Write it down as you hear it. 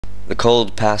The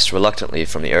cold passed reluctantly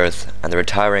from the earth, and the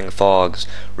retiring fogs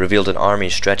revealed an army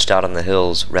stretched out on the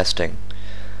hills, resting.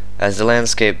 As the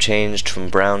landscape changed from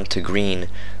brown to green,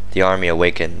 the army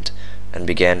awakened, and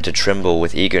began to tremble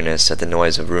with eagerness at the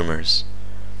noise of rumors.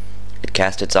 It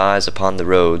cast its eyes upon the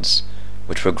roads,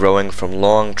 which were growing from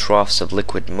long troughs of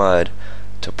liquid mud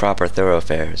to proper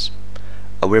thoroughfares.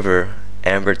 A river,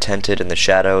 amber-tinted in the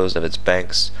shadows of its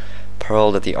banks,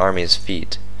 purled at the army's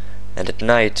feet, and at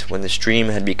night, when the stream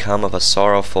had become of a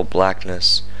sorrowful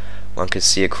blackness, one could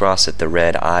see across it the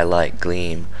red eye-like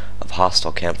gleam of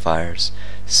hostile campfires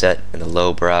set in the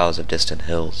low brows of distant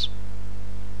hills.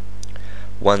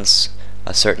 Once,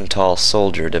 a certain tall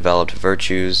soldier developed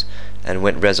virtues and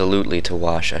went resolutely to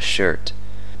wash a shirt.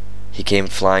 He came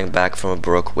flying back from a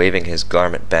brook, waving his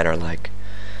garment banner-like.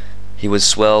 He was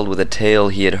swelled with a tale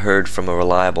he had heard from a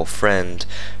reliable friend,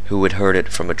 who had heard it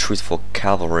from a truthful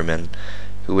cavalryman,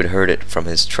 who had heard it from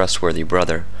his trustworthy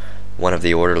brother, one of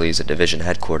the orderlies at division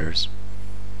headquarters.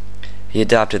 He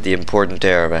adopted the important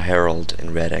air of a herald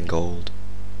in red and gold.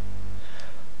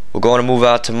 "We're going to move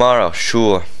out tomorrow,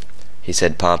 sure," he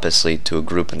said pompously to a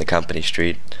group in the company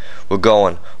street. "We're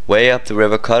going way up the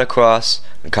river, cut across,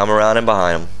 and come around in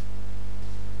behind 'em."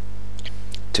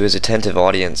 To his attentive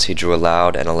audience he drew a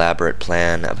loud and elaborate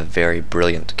plan of a very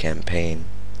brilliant campaign.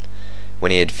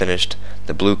 When he had finished,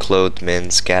 the blue-clothed men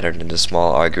scattered into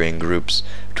small arguing groups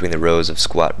between the rows of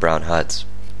squat brown huts.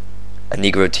 A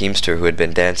Negro teamster who had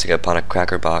been dancing upon a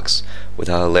cracker box with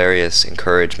a hilarious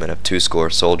encouragement of 20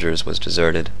 soldiers was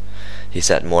deserted. He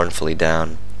sat mournfully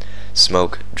down.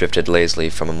 Smoke drifted lazily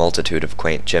from a multitude of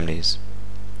quaint chimneys.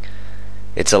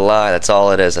 "It's a lie, that's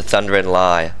all it is, a thundering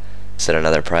lie," said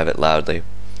another private loudly.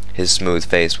 His smooth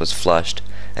face was flushed,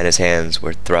 and his hands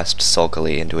were thrust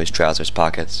sulkily into his trousers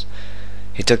pockets.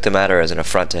 He took the matter as an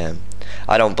affront to him.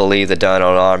 "I don't believe the darn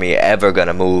old army ever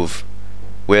gonna move.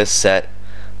 We're set.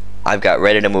 I've got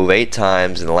ready to move 8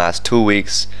 times in the last 2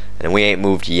 weeks, and we ain't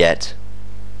moved yet."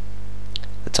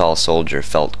 The tall soldier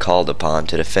felt called upon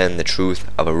to defend the truth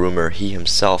of a rumor he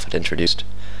himself had introduced.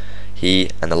 He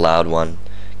and the loud one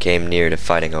came near to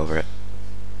fighting over it.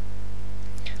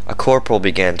 A corporal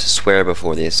began to swear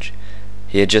before the assembly.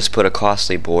 He had just put a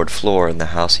costly board floor in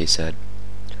the house, he said.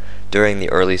 During the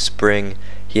early spring,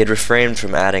 he had refrained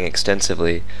from adding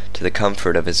extensively to the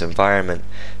comfort of his environment,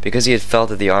 because he had felt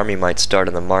that the army might start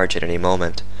on the march at any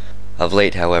moment. Of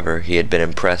late, however, he had been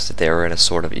impressed that they were in a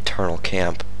sort of eternal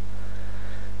camp.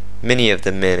 Many of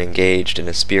the men engaged in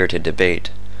a spirited debate.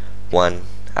 One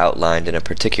outlined in a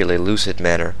particularly lucid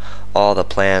manner all the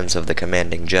plans of the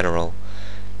commanding general.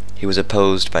 He was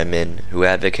opposed by men who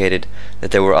advocated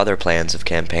that there were other plans of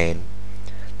campaign.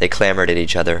 They clamored at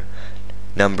each other,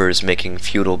 numbers making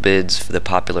futile bids for the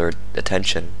popular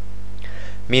attention.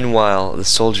 Meanwhile, the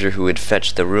soldier who had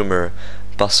fetched the rumor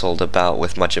bustled about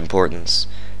with much importance.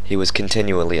 He was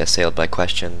continually assailed by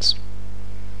questions.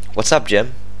 "What's up,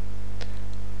 Jim?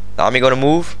 The army gonna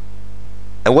move?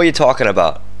 And what are you talking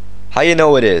about? How you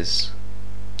know it is?"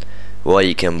 "Well,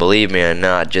 you can believe me or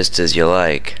not, just as you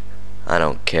like. I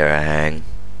don't care a hang."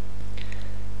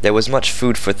 There was much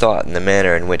food for thought in the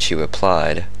manner in which he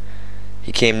replied.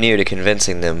 He came near to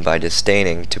convincing them by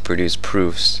disdaining to produce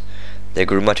proofs. They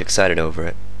grew much excited over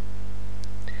it.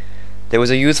 There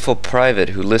was a youthful private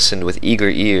who listened with eager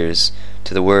ears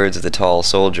to the words of the tall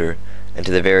soldier and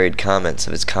to the varied comments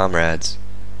of his comrades.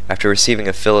 After receiving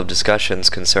a fill of discussions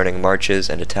concerning marches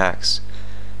and attacks,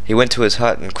 he went to his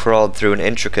hut and crawled through an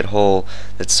intricate hole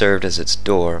that served as its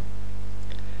door.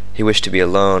 He wished to be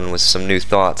alone with some new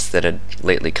thoughts that had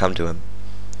lately come to him.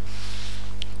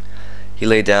 He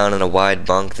lay down on a wide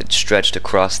bunk that stretched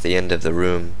across the end of the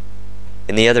room.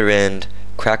 In the other end,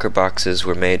 cracker boxes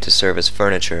were made to serve as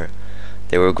furniture.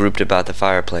 They were grouped about the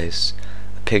fireplace.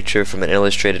 A picture from an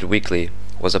illustrated weekly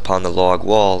was upon the log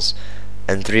walls,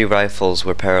 and 3 rifles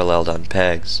were paralleled on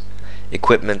pegs.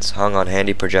 Equipments hung on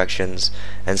handy projections,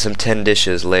 and some tin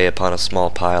dishes lay upon a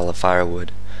small pile of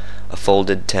firewood. A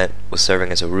folded tent was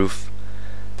serving as a roof.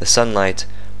 The sunlight,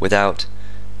 without,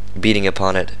 beating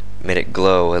upon it, made it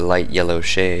glow a light yellow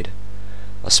shade.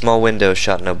 A small window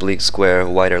shot an oblique square of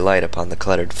whiter light upon the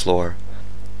cluttered floor.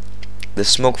 The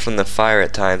smoke from the fire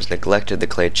at times neglected the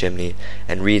clay chimney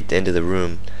and wreathed into the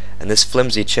room, and this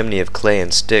flimsy chimney of clay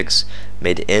and sticks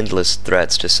made endless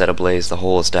threats to set ablaze the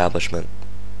whole establishment.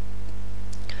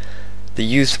 The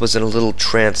youth was in a little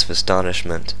trance of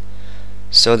astonishment.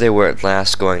 So they were at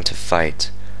last going to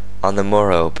fight. On the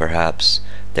morrow, perhaps,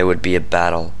 there would be a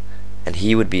battle, and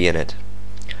he would be in it.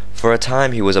 For a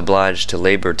time he was obliged to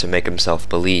labor to make himself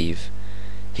believe.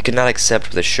 He could not accept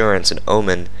with assurance an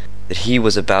omen that he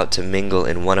was about to mingle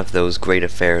in one of those great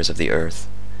affairs of the earth.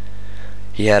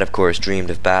 He had, of course, dreamed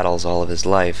of battles all of his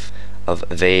life, of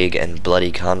vague and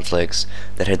bloody conflicts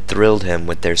that had thrilled him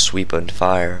with their sweep and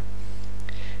fire.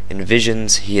 In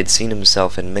visions he had seen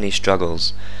himself in many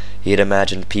struggles. He had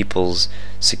imagined peoples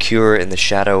secure in the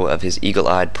shadow of his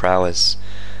eagle-eyed prowess,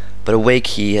 but awake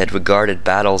he had regarded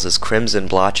battles as crimson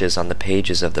blotches on the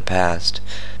pages of the past.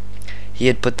 He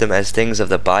had put them as things of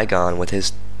the bygone with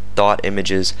his thought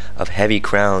images of heavy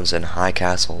crowns and high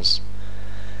castles.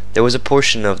 There was a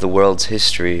portion of the world's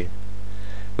history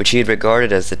which he had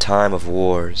regarded as the time of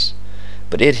wars,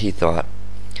 but it, he thought,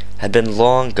 had been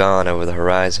long gone over the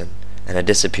horizon and had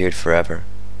disappeared forever.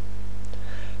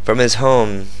 From his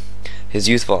home, his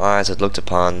youthful eyes had looked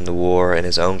upon the war in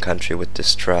his own country with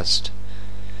distrust.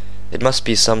 It must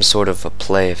be some sort of a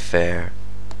play affair.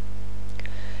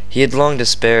 He had long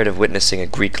despaired of witnessing a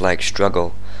Greek-like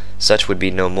struggle. Such would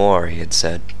be no more, he had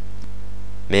said.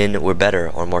 Men were better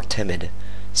or more timid.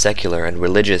 Secular and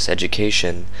religious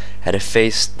education had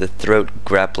effaced the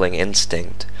throat-grappling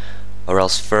instinct, or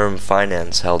else firm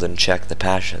finance held in check the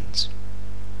passions.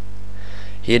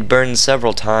 He had burned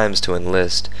several times to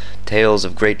enlist. Tales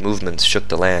of great movements shook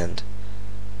the land.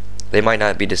 They might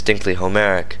not be distinctly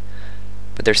Homeric,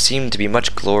 but there seemed to be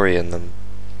much glory in them.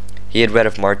 He had read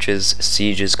of marches,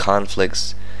 sieges,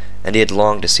 conflicts, and he had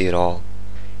longed to see it all.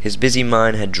 His busy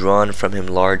mind had drawn from him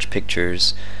large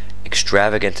pictures,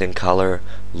 extravagant in color,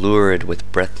 lurid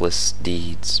with breathless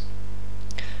deeds.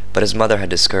 But his mother had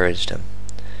discouraged him.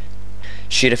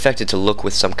 She had affected to look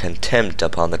with some contempt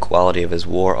upon the quality of his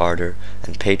war ardor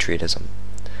and patriotism.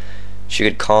 She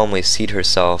could calmly seat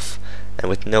herself, and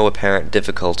with no apparent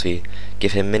difficulty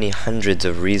give him many hundreds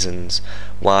of reasons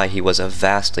why he was of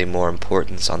vastly more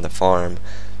importance on the farm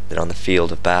than on the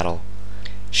field of battle.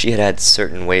 She had had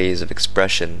certain ways of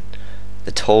expression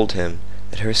that told him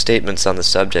that her statements on the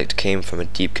subject came from a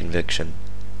deep conviction.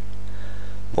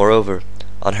 Moreover,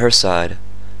 on her side,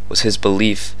 was his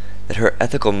belief that her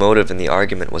ethical motive in the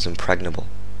argument was impregnable.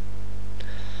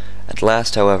 At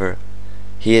last, however,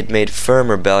 he had made firm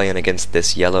rebellion against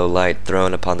this yellow light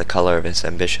thrown upon the color of his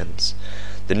ambitions.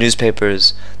 The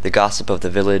newspapers, the gossip of the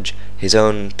village, his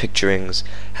own picturings,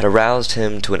 had aroused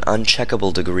him to an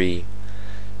uncheckable degree.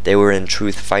 They were in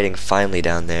truth fighting finely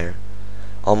down there.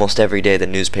 Almost every day the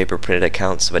newspaper printed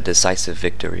accounts of a decisive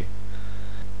victory.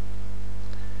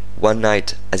 One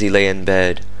night, as he lay in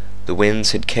bed, the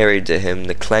winds had carried to him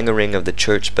the clangoring of the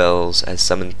church bells as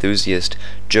some enthusiast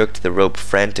jerked the rope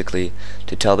frantically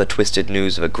to tell the twisted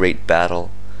news of a great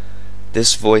battle.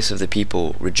 This voice of the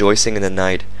people, rejoicing in the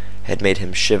night, had made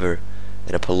him shiver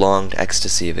in a prolonged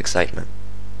ecstasy of excitement.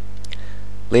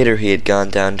 Later he had gone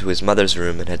down to his mother's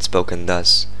room and had spoken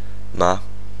thus, "Ma,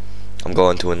 I'm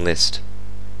going to enlist."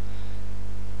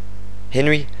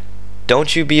 "Henry,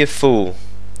 don't you be a fool,"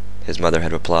 his mother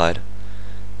had replied.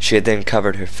 She had then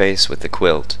covered her face with the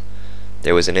quilt.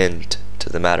 There was an end to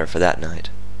the matter for that night.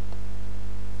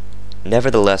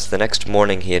 Nevertheless, the next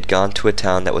morning he had gone to a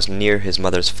town that was near his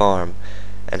mother's farm,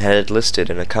 and had enlisted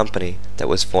in a company that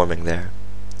was forming there.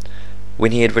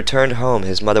 When he had returned home,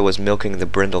 his mother was milking the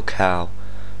brindle cow.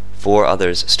 4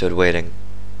 others stood waiting.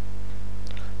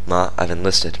 "Ma, I've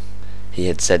enlisted," he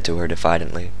had said to her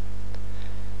diffidently.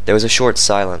 There was a short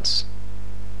silence.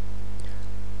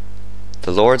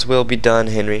 "The Lord's will be done,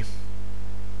 Henry,"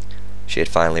 she had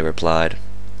finally replied,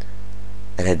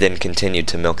 and had then continued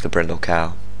to milk the brindle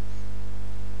cow.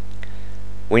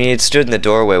 When he had stood in the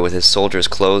doorway with his soldier's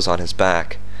clothes on his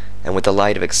back, and with the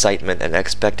light of excitement and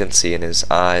expectancy in his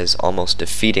eyes almost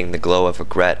defeating the glow of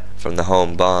regret from the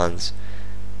home bonds,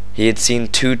 he had seen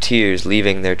 2 tears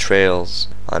leaving their trails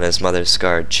on his mother's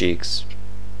scarred cheeks.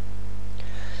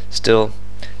 Still,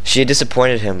 she had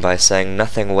disappointed him by saying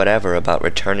nothing whatever about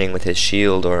returning with his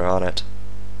shield or on it.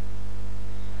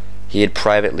 He had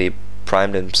privately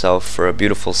primed himself for a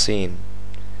beautiful scene.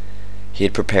 He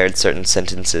had prepared certain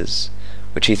sentences,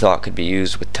 which he thought could be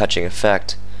used with touching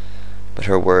effect, but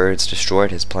her words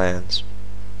destroyed his plans.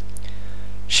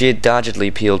 She had doggedly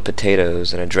peeled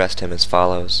potatoes and addressed him as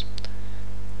follows: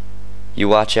 "You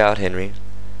watch out, Henry,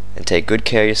 and take good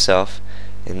care yourself.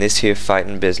 In this here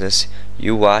fightin' business,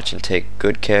 you watch and take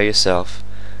good care yourself.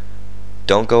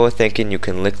 Don't go a-thinkin' you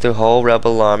can lick the whole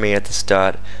rebel army at the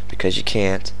start, because you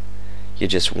can't. You're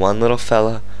just one little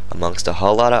fella amongst a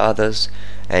whole lot of others,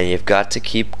 and you've got to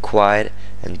keep quiet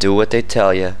and do what they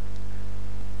tell you.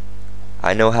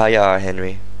 I know how you are,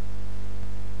 Henry.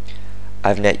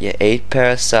 I've knit you 8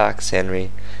 pair of socks,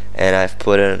 Henry, and I've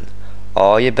put in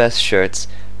all your best shirts,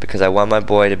 because I want my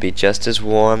boy to be just as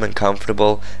warm and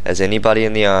comfortable as anybody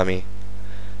in the army.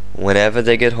 Whenever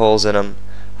they get holes in 'em,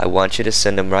 I want you to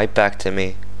send 'em right back to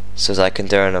me, so's I can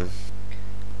darn 'em.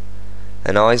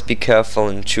 And always be careful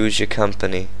and choose your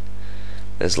company.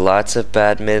 There's lots of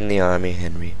bad men in the army,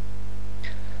 Henry.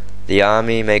 The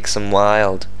army makes 'em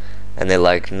wild, and they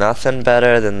like nothing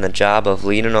better than the job of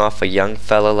leading off a young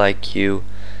fellow like you,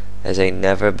 as ain't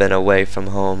never been away from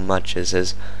home much, as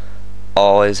has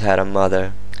always had a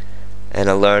mother, and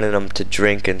a-learning 'em to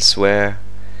drink and swear.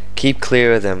 Keep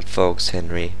clear of them folks,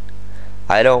 Henry.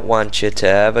 I don't want you to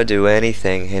ever do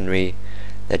anything, Henry,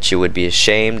 that you would be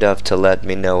ashamed of to let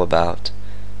me know about.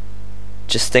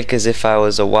 Just think as if I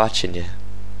was a-watching you.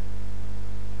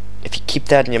 If you keep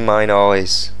that in your mind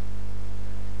always,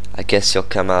 I guess you'll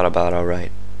come out about all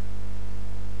right.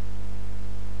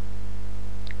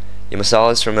 You must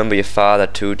always remember your father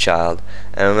too, child,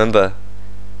 and remember,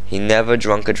 he never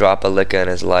drunk a drop of liquor in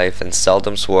his life and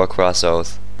seldom swore a cross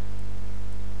oath.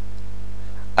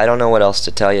 I don't know what else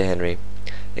to tell you, Henry,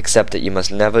 except that you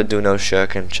must never do no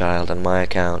shirking, child, on my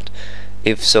account.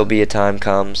 If so be a time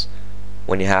comes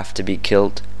when you have to be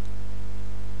killed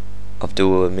of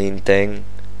do a mean thing,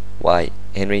 why,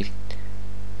 Henry,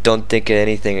 don't think of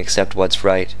anything except what's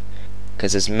right,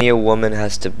 'cause as me a woman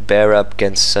has to bear up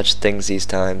against such things these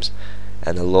times,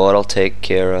 and the Lord'll take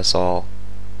care of us all.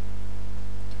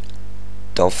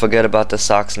 Don't forget about the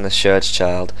socks and the shirts,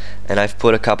 child, and I've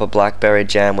put a cup of blackberry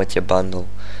jam with your bundle,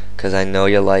 'cause I know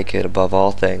you like it above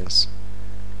all things.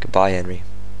 Goodbye, Henry.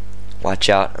 Watch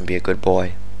out and be a good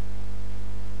boy.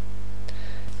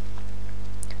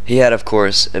 He had, of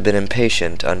course, been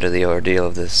impatient under the ordeal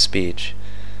of this speech.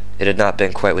 It had not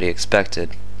been quite what he expected,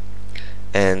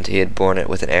 and he had borne it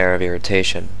with an air of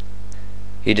irritation.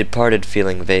 He departed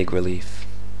feeling vague relief.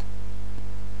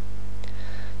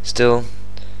 Still,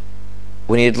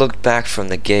 when he had looked back from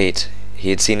the gate, he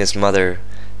had seen his mother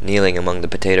kneeling among the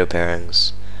potato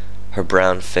parings. Her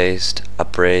brown-faced,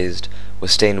 upraised,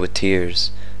 was stained with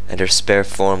tears, and her spare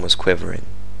form was quivering.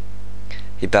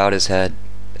 He bowed his head,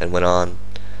 and went on,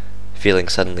 feeling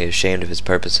suddenly ashamed of his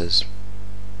purposes.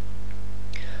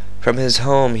 From his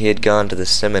home he had gone to the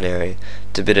seminary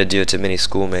to bid adieu to many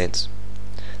schoolmates.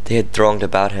 They had thronged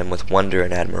about him with wonder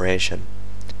and admiration.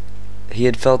 He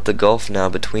had felt the gulf now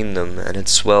between them, and had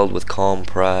swelled with calm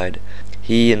pride.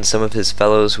 He and some of his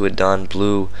fellows who had donned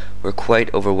blue were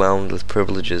quite overwhelmed with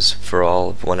privileges for all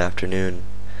of one afternoon,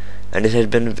 and it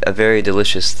had been a very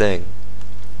delicious thing.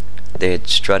 They had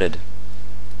strutted.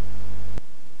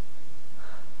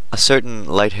 A certain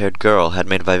light-haired girl had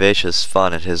made vivacious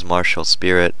fun at his martial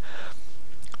spirit,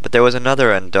 but there was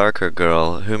another and darker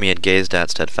girl whom he had gazed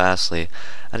at steadfastly,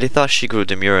 and he thought she grew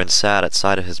demure and sad at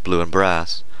sight of his blue and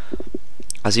brass.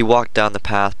 As he walked down the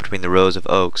path between the rows of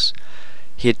oaks,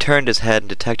 he had turned his head and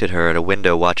detected her at a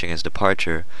window watching his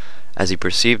departure. As he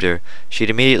perceived her, she had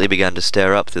immediately begun to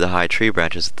stare up through the high tree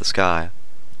branches at the sky.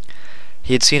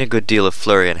 He had seen a good deal of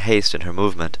flurry and haste in her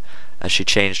movement, as she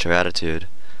changed her attitude.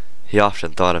 He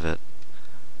often thought of it.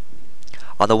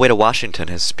 On the way to Washington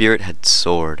his spirit had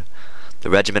soared. The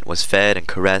regiment was fed and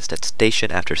caressed at station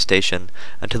after station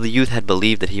until the youth had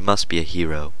believed that he must be a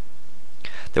hero.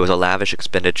 There was a lavish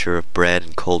expenditure of bread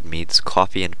and cold meats,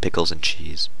 coffee and pickles and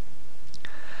cheese.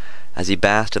 As he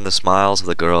basked in the smiles of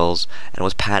the girls and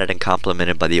was patted and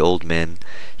complimented by the old men,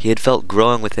 he had felt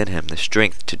growing within him the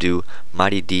strength to do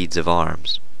mighty deeds of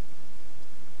arms.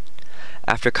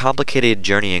 After complicated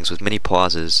journeyings with many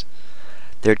pauses,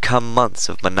 there had come months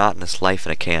of monotonous life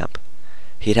in a camp.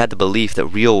 He had had the belief that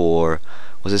real war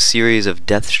was a series of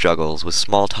death struggles with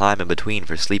small time in between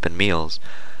for sleep and meals,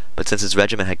 but since his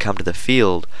regiment had come to the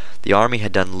field, the army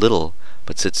had done little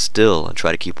but sit still and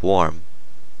try to keep warm.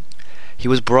 He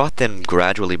was brought then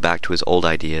gradually back to his old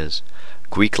ideas.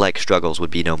 Greek-like struggles would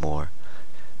be no more.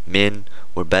 Men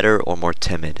were better or more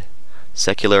timid.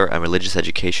 Secular and religious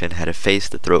education had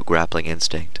effaced the throat-grappling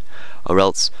instinct, or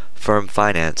else firm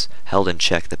finance held in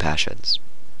check the passions.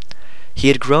 He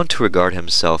had grown to regard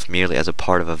himself merely as a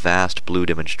part of a vast blue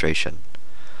demonstration.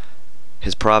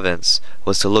 His province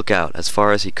was to look out as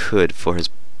far as he could for his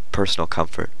personal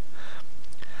comfort.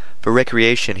 For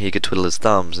recreation he could twiddle his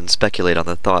thumbs and speculate on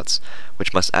the thoughts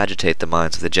which must agitate the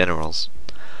minds of the generals.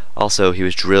 Also he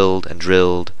was drilled and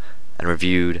drilled and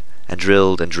reviewed, and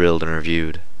drilled and drilled and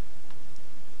reviewed.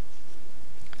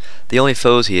 The only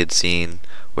foes he had seen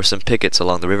were some pickets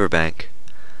along the river bank.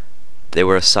 They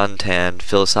were a sun-tanned,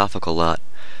 philosophical lot,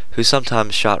 who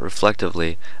sometimes shot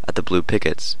reflectively at the blue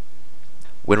pickets.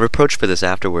 When reproached for this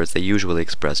afterwards, they usually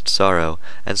expressed sorrow,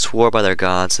 and swore by their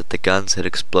gods that the guns had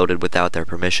exploded without their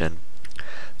permission.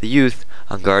 The youth,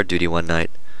 on guard duty one night,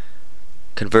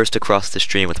 conversed across the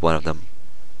stream with one of them.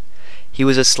 He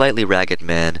was a slightly ragged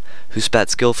man, who spat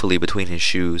skillfully between his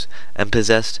shoes, and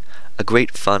possessed a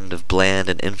great fund of bland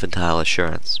and infantile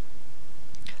assurance.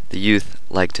 The youth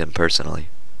liked him personally.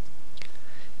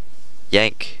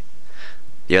 "Yank,"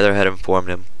 the other had informed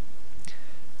him,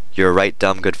 "you're a right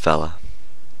dumb good fella."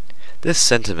 This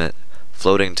sentiment,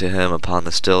 floating to him upon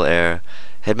the still air,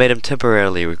 had made him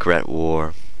temporarily regret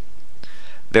war.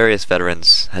 Various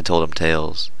veterans had told him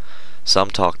tales. Some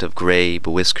talked of grey,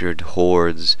 bewhiskered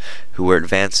hordes who were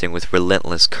advancing with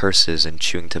relentless curses and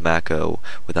chewing tobacco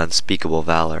with unspeakable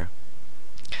valor.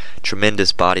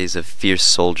 Tremendous bodies of fierce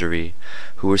soldiery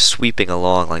who were sweeping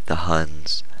along like the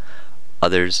Huns.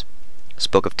 Others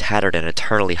spoke of tattered and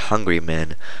eternally hungry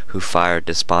men who fired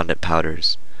despondent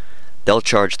powders. "They'll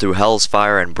charge through hell's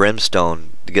fire and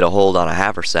brimstone to get a hold on a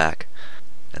haversack,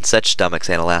 and such stomachs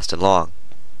ain't a-lastin' long,"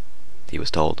 he was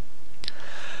told.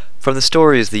 From the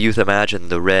stories, the youth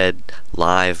imagined the red,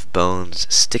 live bones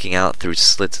sticking out through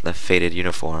slits in the faded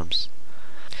uniforms.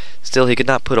 Still, he could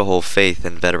not put a whole faith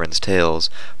in veterans' tales,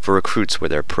 for recruits were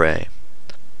their prey.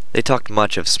 They talked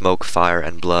much of smoke, fire,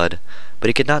 and blood, but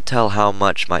he could not tell how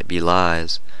much might be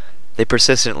lies. They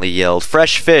persistently yelled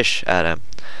 "fresh fish" at him,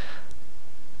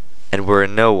 and were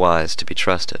in no wise to be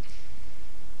trusted.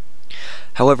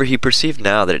 However, he perceived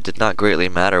now that it did not greatly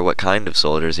matter what kind of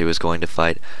soldiers he was going to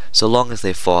fight, so long as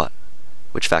they fought,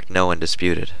 which fact no one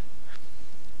disputed.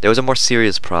 There was a more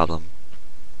serious problem.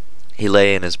 He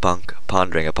lay in his bunk,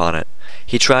 pondering upon it.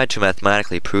 He tried to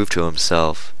mathematically prove to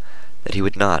himself that he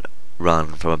would not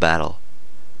run from a battle.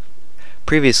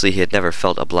 Previously he had never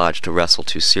felt obliged to wrestle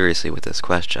too seriously with this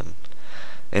question.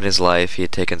 In his life he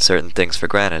had taken certain things for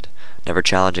granted, never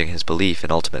challenging his belief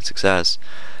in ultimate success,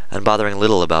 and bothering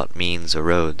little about means or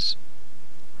roads.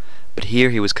 But here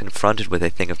he was confronted with a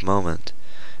thing of moment.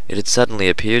 It had suddenly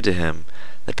appeared to him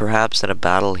that perhaps in a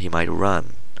battle he might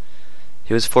run.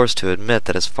 He was forced to admit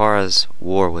that as far as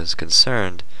war was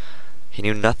concerned, he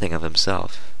knew nothing of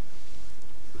himself.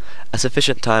 A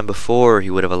sufficient time before he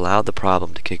would have allowed the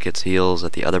problem to kick its heels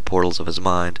at the other portals of his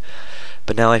mind,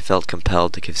 but now he felt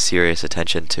compelled to give serious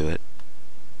attention to it.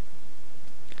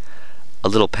 A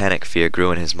little panic fear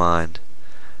grew in his mind.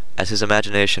 As his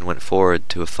imagination went forward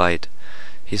to a fight,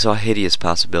 he saw hideous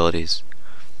possibilities.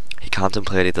 He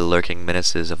contemplated the lurking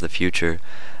menaces of the future,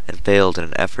 and failed in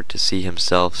an effort to see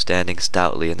himself standing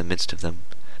stoutly in the midst of them.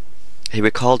 He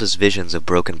recalled his visions of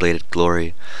broken-bladed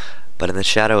glory, but in the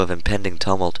shadow of impending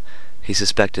tumult, he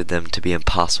suspected them to be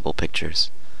impossible pictures.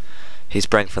 He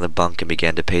sprang from the bunk and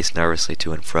began to pace nervously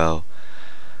to and fro.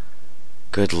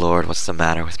 "Good Lord, what's the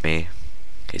matter with me?"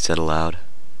 he said aloud.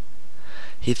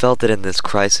 He felt that in this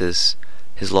crisis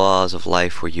his laws of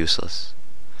life were useless.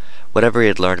 Whatever he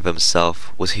had learned of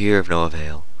himself was here of no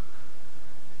avail.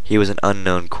 He was an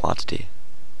unknown quantity.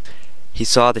 He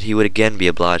saw that he would again be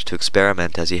obliged to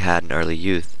experiment as he had in early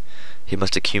youth. He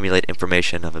must accumulate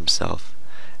information of himself,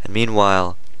 and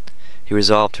meanwhile he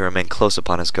resolved to remain close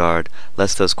upon his guard,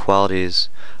 lest those qualities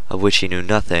of which he knew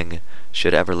nothing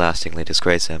should everlastingly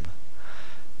disgrace him.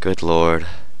 "Good Lord,"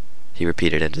 he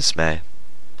repeated in dismay.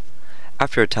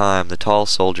 After a time, the tall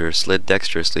soldier slid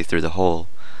dexterously through the hole.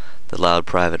 The loud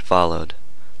private followed.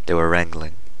 They were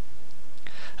wrangling.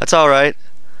 "That's all right,"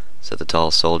 said the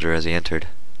tall soldier as he entered.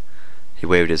 He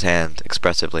waved his hand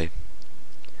expressively.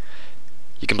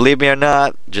 "You can believe me or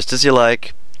not, just as you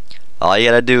like. All you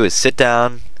gotta do is sit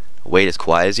down and wait as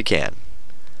quiet as you can.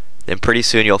 Then pretty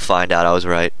soon you'll find out I was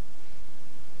right."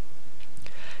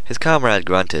 His comrade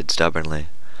grunted stubbornly.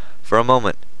 For a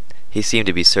moment he seemed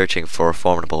to be searching for a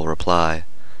formidable reply.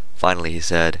 Finally he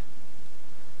said,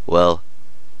 "Well,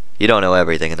 you don't know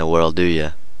everything in the world, do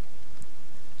you?"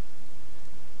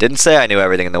 "Didn't say I knew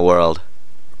everything in the world,"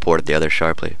 reported the other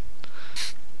sharply.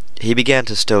 He began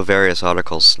to stow various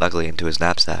articles snugly into his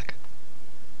knapsack.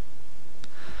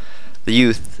 The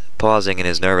youth, pausing in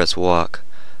his nervous walk,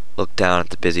 looked down at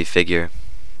the busy figure.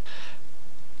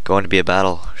 "Going to be a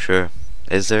battle, sure.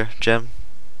 Is there, Jim?"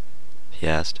 he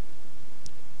asked.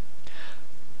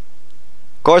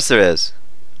 "Course there is,"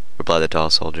 replied the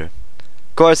tall soldier.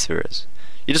 "Course there is.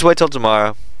 You just wait till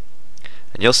tomorrow,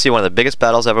 and you'll see one of the biggest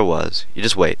battles ever was. You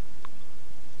just wait."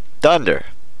 "Thunder,"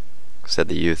 said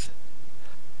the youth.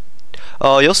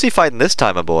 "Oh, you'll see fighting this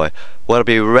time, my boy. What'll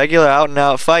be regular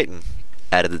out-and-out fighting,"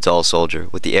 added the tall soldier,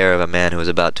 with the air of a man who was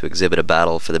about to exhibit a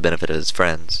battle for the benefit of his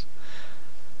friends.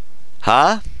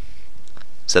 "Huh?"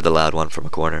 said the loud one from a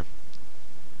corner.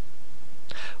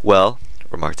 "Well,"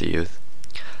 remarked the youth,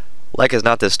 "like as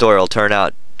not this story'll turn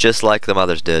out just like the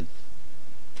others did."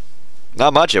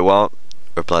 "Not much it won't,"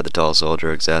 replied the tall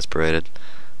soldier, exasperated.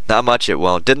 "Not much it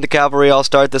won't. Didn't the cavalry all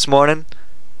start this morning?"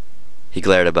 He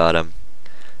glared about him.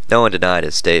 No one denied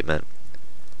his statement.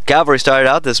 "Cavalry started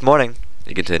out this morning,"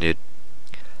 he continued.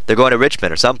 "They're going to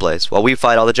Richmond or someplace, while we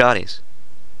fight all the Johnnies.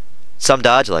 Some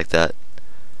dodge like that.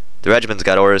 The regiment's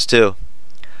got orders, too.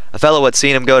 A fellow what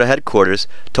seen him go to headquarters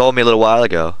told me a little while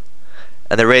ago.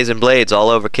 And they're raising blades all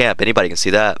over camp. Anybody can see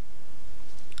that.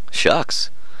 Shucks,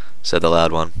 said the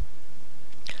loud one.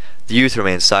 The youth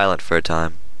remained silent for a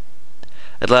time.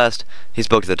 At last, he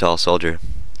spoke to the tall soldier.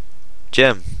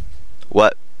 Jim,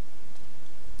 what?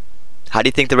 How do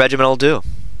you think the regiment will do?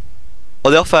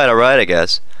 Oh, they'll fight all right, I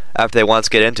guess, after they once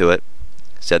get into it,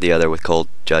 said the other with cold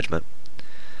judgment.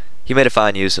 He made a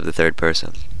fine use of the third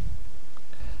person.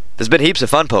 There's been heaps of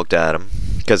fun poked at 'em,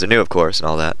 'cause they're new, of course, and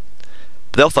all that.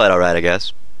 But they'll fight all right, I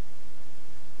guess.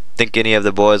 Think any of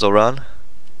the boys will run?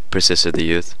 Persisted the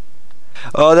youth.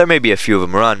 Oh, there may be a few of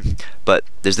 'em run, but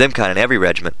there's them kind in every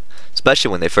regiment,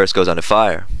 especially when they first goes under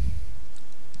fire,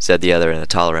 said the other in a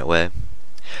tolerant way.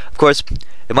 Of course,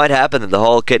 it might happen that the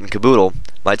whole kit and caboodle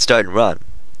might start and run.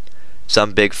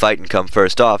 Some big fightin' come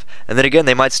first off, and then again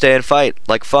they might stay and fight,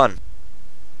 like fun.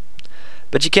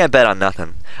 But you can't bet on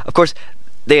nothing. Of course,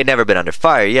 they had never been under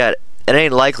fire yet, and it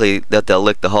ain't likely that they'll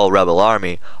lick the whole rebel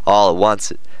army all at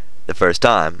once the first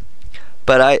time.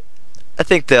 But I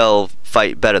think they'll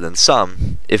fight better than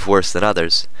some, if worse than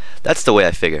others. That's the way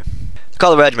I figure. They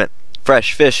call the regiment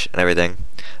fresh fish and everything,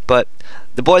 but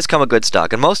the boys come of good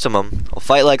stock, and most of 'em will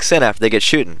fight like sin after they get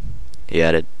shootin', he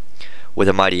added, with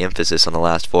a mighty emphasis on the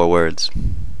last 4 words.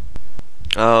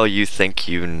 Oh, you think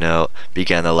you know,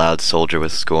 began the loud soldier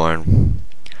with scorn.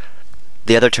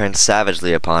 The other turned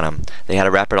savagely upon him. They had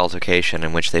a rapid altercation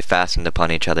in which they fastened upon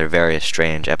each other various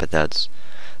strange epithets.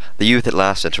 The youth at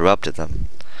last interrupted them.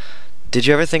 Did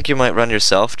you ever think you might run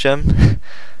yourself, Jim?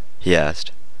 he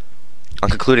asked. On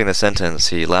concluding the sentence,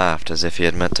 he laughed as if he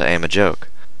had meant to aim a joke.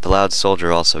 The loud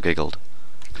soldier also giggled.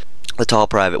 The tall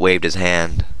private waved his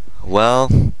hand.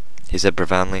 Well, he said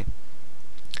profoundly,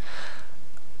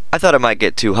 I thought it might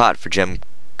get too hot for Jim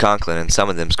Conklin in some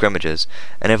of them scrimmages,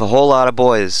 and if a whole lot of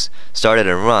boys started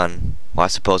and run, well, I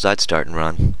suppose I'd start and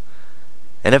run.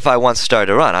 And if I once started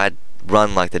to run, I'd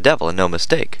run like the devil, and no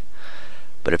mistake.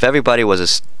 But if everybody was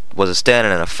a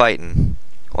standing and a fighting,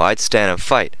 well, I'd stand and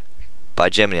fight. By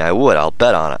Jiminy, I would, I'll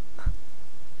bet on it.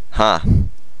 Huh,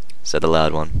 said the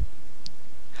loud one.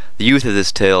 The youth of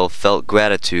this tale felt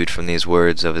gratitude from these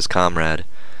words of his comrade.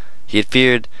 He had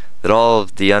feared that all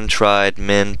of the untried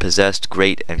men possessed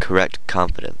great and correct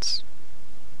confidence.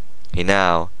 He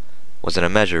now was in a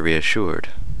measure reassured.